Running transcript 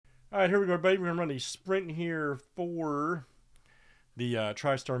All right, here we go, everybody. We're going to run a sprint here for the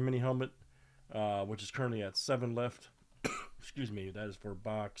Tristar mini helmet, which is currently at 7 left. Excuse me, that is for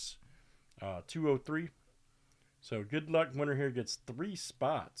box 203. So good luck. Winner here gets 3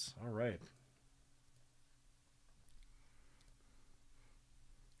 spots. All right.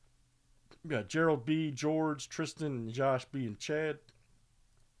 We got Gerald B, George, Tristan, Josh B, and Chad.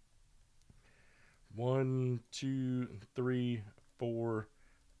 1, 2, 3, 4,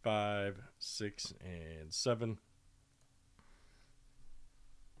 5, 6, and 7.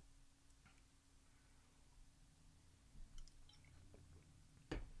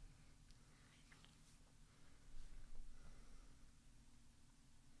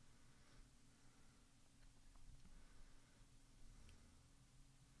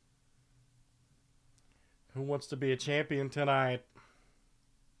 Who wants to be a champion tonight?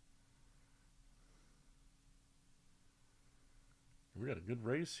 We got a good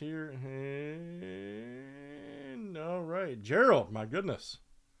race here. And all right. Gerald, my goodness.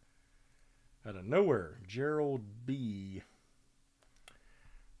 Out of nowhere. Gerald B.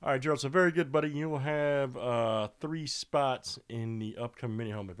 All right, Gerald. So very good, buddy. You will have 3 spots in the upcoming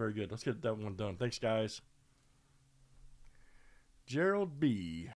mini helmet. Very good. Let's get that one done. Thanks, guys. Gerald B.